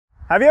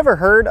Have you ever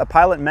heard a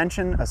pilot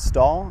mention a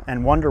stall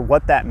and wonder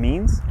what that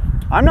means?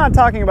 I'm not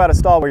talking about a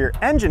stall where your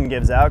engine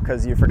gives out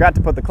because you forgot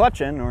to put the clutch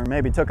in or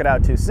maybe took it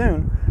out too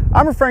soon.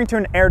 I'm referring to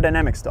an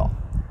aerodynamic stall.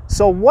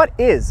 So what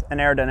is an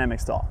aerodynamic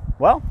stall?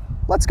 Well,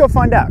 let's go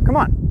find out. Come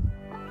on.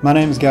 My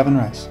name is Gavin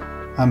Rice.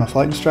 I'm a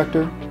flight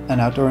instructor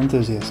and outdoor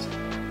enthusiast.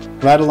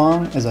 Ride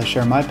along as I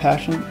share my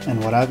passion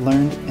and what I've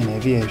learned in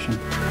aviation.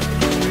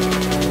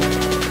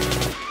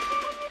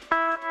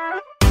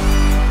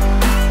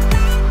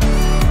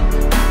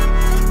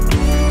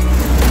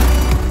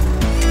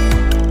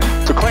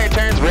 So clear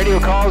turns, radio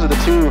calls are the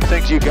two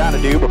things you've got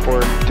to do before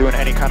doing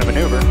any kind of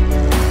maneuver.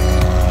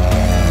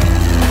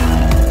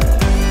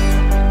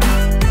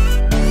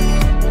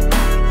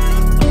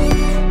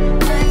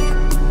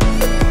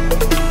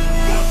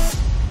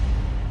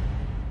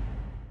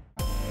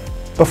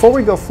 Before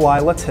we go fly,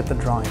 let's hit the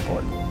drawing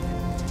board.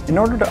 In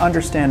order to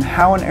understand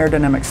how an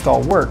aerodynamic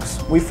stall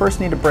works, we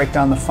first need to break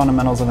down the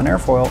fundamentals of an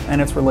airfoil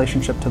and its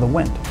relationship to the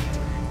wind.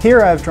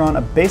 Here I've drawn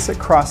a basic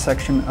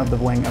cross-section of the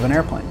wing of an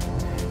airplane.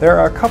 There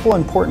are a couple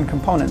important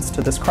components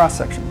to this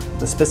cross-section.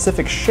 The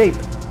specific shape,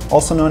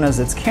 also known as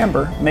its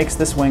camber, makes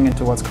this wing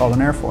into what's called an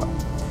airfoil.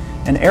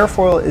 An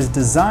airfoil is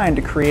designed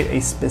to create a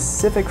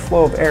specific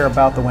flow of air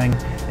about the wing,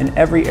 and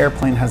every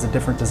airplane has a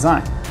different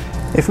design.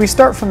 If we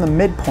start from the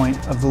midpoint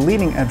of the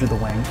leading edge of the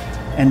wing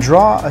and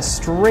draw a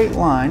straight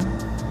line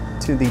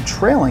to the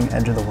trailing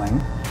edge of the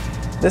wing,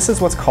 this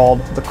is what's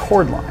called the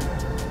chord line.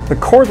 The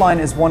chord line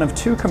is one of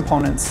two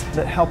components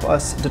that help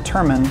us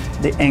determine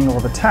the angle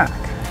of attack.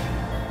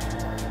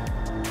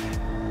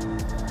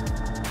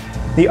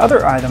 The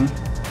other item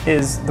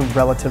is the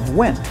relative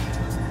wind.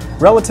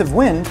 Relative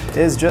wind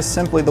is just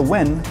simply the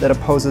wind that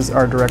opposes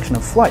our direction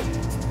of flight.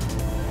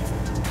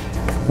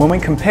 When we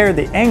compare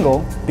the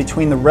angle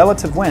between the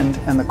relative wind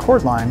and the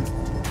chord line,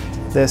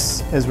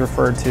 this is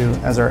referred to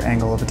as our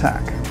angle of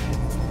attack.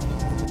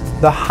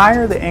 The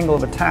higher the angle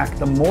of attack,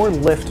 the more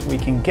lift we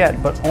can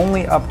get, but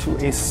only up to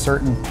a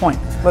certain point.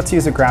 Let's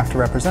use a graph to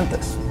represent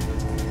this.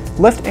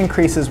 Lift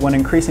increases when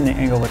increasing the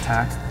angle of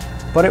attack,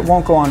 but it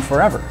won't go on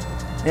forever.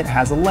 It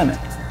has a limit.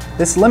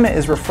 This limit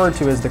is referred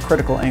to as the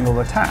critical angle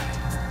of attack,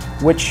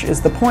 which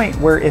is the point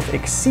where if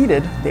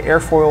exceeded, the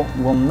airfoil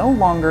will no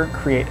longer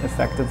create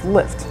effective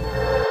lift.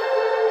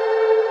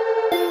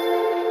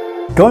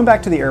 Going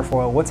back to the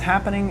airfoil, what's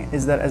happening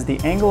is that as the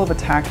angle of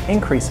attack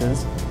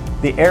increases,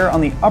 the air on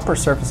the upper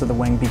surface of the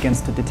wing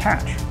begins to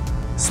detach.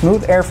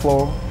 Smooth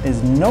airflow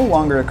is no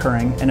longer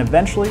occurring, and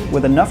eventually,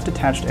 with enough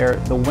detached air,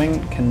 the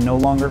wing can no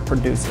longer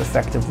produce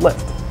effective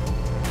lift.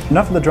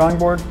 Enough of the drawing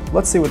board,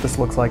 let's see what this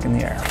looks like in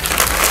the air.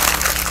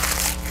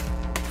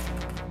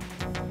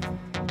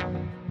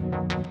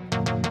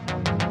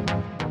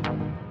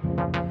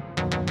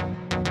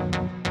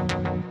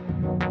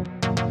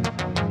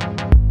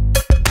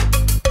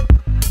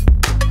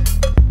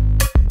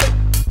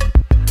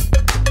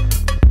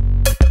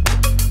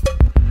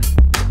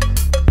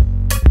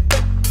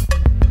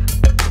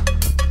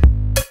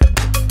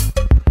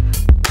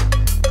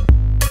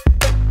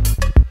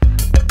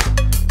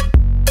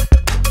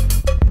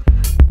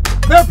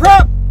 Clear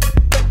prep!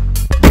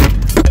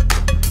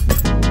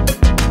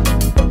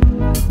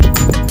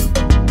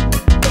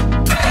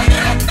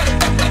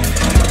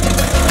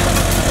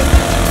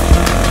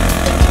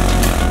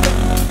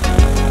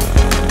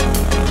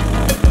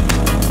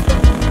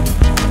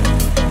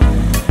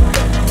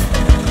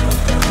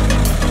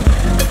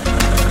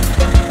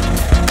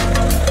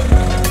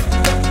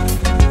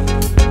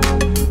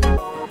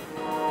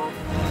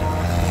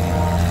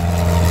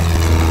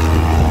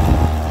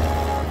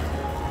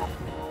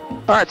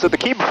 Alright, so the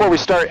key before we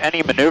start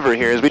any maneuver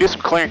here is we do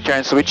some clearing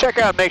turns. So we check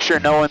out, make sure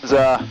no one's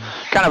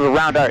kind of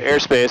around our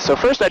airspace. So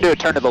first I do a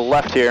turn to the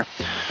left here.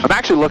 I'm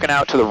actually looking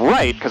out to the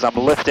right because I'm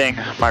lifting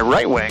my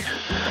right wing,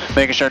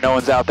 making sure no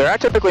one's out there. I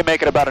typically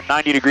make it about a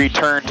 90-degree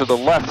turn to the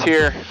left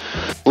here,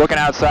 looking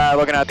outside,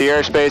 looking at the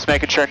airspace,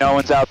 making sure no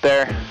one's out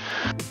there.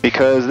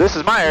 Because this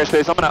is my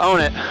airspace, I'm going to own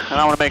it, and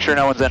I want to make sure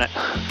no one's in it.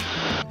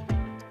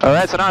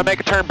 Alright, so now I make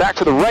a turn back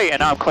to the right,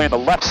 and now I'm clearing the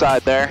left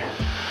side there,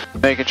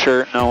 making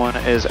sure no one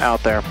is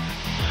out there.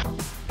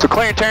 So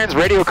clearing turns,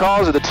 radio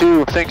calls are the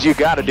two things you've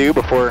got to do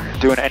before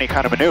doing any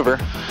kind of maneuver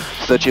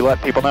so that you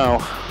let people know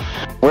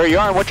where you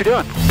are and what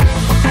you're doing.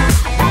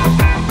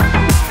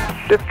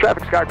 This is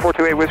traffic Sky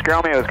 428 Whiskey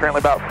Romeo is currently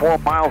about 4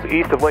 miles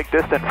east of Lake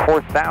Distant,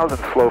 4000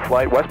 slow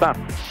flight westbound.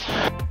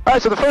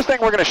 Alright, so the first thing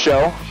we're going to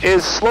show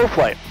is slow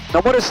flight.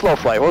 Now what is slow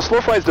flight? Well, slow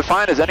flight is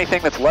defined as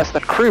anything that's less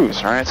than cruise,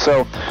 alright?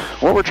 So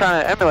what we're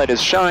trying to emulate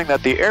is showing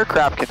that the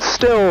aircraft can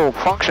still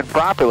function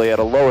properly at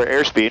a lower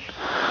airspeed.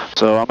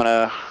 So I'm going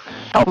to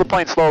help the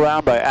plane slow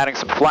down by adding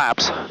some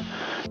flaps.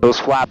 Those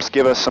flaps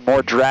give us some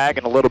more drag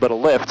and a little bit of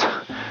lift,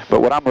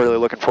 but what I'm really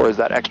looking for is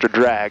that extra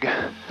drag.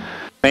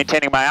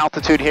 Maintaining my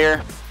altitude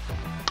here,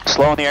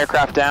 slowing the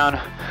aircraft down.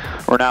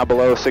 We're now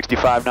below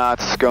 65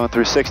 knots, going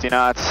through 60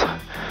 knots.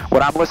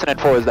 What I'm listening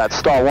for is that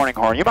stall warning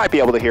horn. You might be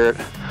able to hear it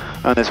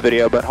on this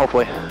video, but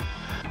hopefully.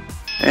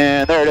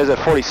 And there it is at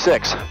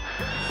 46.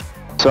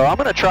 So I'm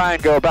going to try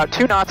and go about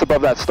 2 knots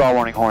above that stall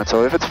warning horn.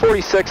 So if it's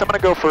 46, I'm going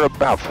to go for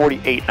about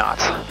 48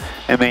 knots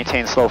and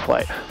maintain slow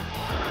flight.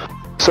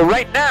 So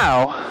right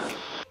now,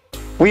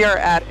 we are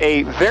at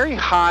a very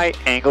high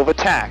angle of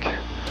attack.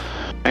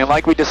 And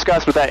like we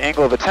discussed with that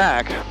angle of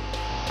attack,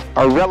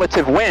 our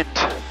relative wind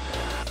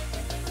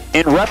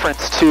in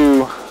reference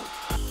to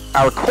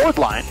our chord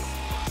line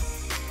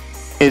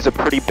is a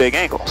pretty big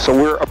angle. So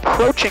we're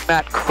approaching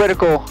that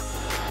critical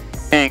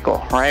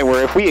angle, right?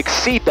 Where if we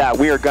exceed that,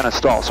 we are gonna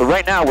stall. So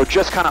right now, we're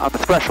just kind of on the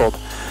threshold.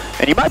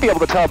 And you might be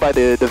able to tell by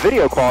the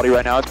video quality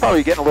right now, it's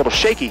probably getting a little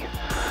shaky.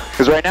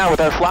 Because right now, with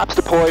our flaps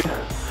deployed,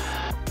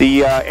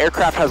 the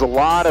aircraft has a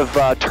lot of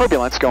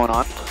turbulence going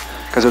on,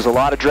 because there's a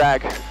lot of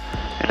drag,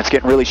 and it's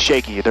getting really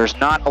shaky. There's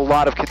not a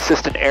lot of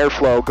consistent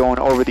airflow going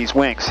over these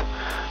wings.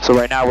 So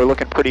right now, we're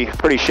looking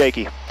pretty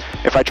shaky.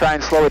 If I try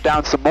and slow it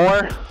down some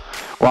more,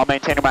 while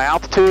maintaining my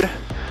altitude,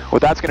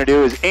 what that's gonna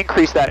do is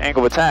increase that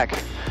angle of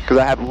attack, because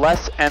I have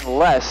less and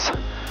less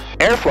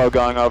airflow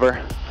going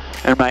over,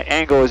 and my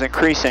angle is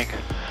increasing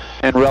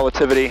in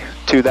relativity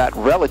to that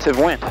relative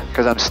wind,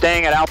 because I'm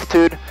staying at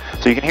altitude.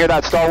 So you can hear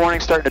that stall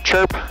warning starting to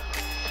chirp,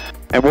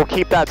 and we'll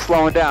keep that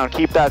slowing down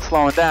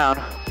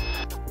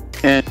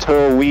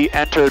until we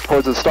enter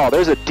towards the stall.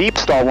 There's a deep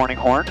stall warning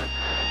horn,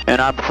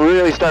 and I'm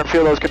really starting to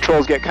feel those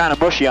controls get kind of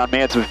mushy on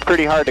me. It's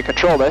pretty hard to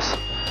control this.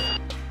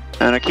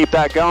 And I keep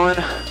that going.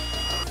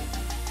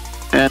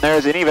 And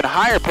there's an even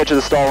higher pitch of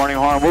the stall warning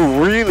horn.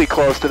 We're really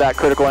close to that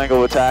critical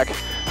angle of attack.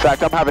 In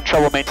fact, I'm having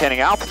trouble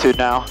maintaining altitude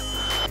now.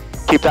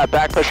 Keep that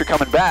back pressure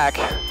coming back,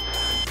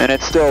 and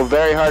it's still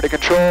very hard to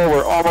control.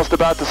 We're almost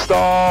about to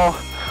stall.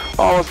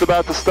 Almost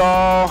about to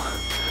stall.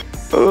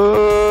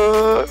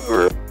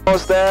 We're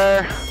almost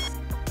there.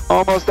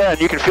 Almost there, and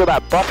you can feel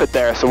that buffet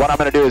there. So what I'm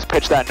gonna do is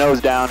pitch that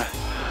nose down.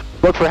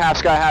 Look for half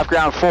sky, half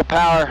ground, full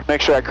power. Make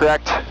sure I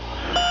correct,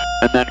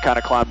 and then kind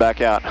of climb back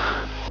out.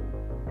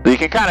 You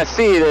can kind of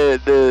see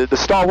the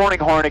stall warning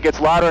horn, it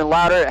gets louder and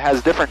louder. It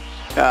has different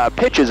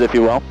pitches, if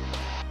you will,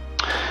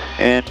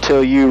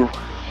 until you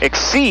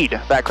exceed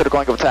that critical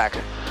angle of attack.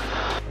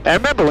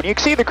 And remember, when you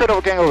exceed the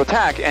critical angle of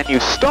attack and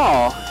you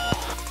stall,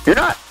 you're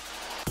not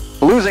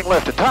losing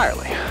lift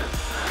entirely.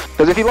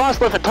 Because if you lost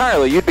lift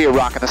entirely, you'd be a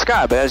rock in the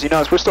sky. But as you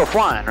notice, we're still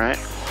flying, right?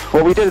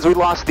 What we did is we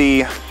lost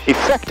the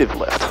effective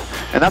lift.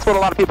 And that's what a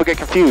lot of people get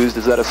confused,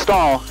 is that a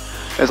stall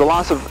is a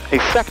loss of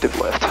effective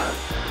lift.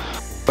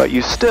 But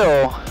you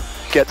still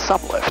get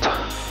some lift.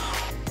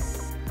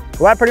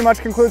 Well, that pretty much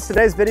concludes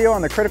today's video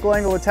on the critical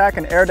angle attack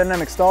and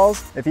aerodynamic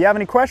stalls. If you have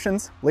any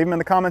questions, leave them in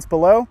the comments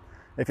below.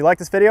 If you like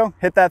this video,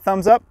 hit that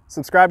thumbs up,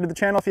 subscribe to the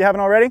channel if you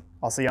haven't already.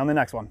 I'll see you on the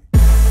next one.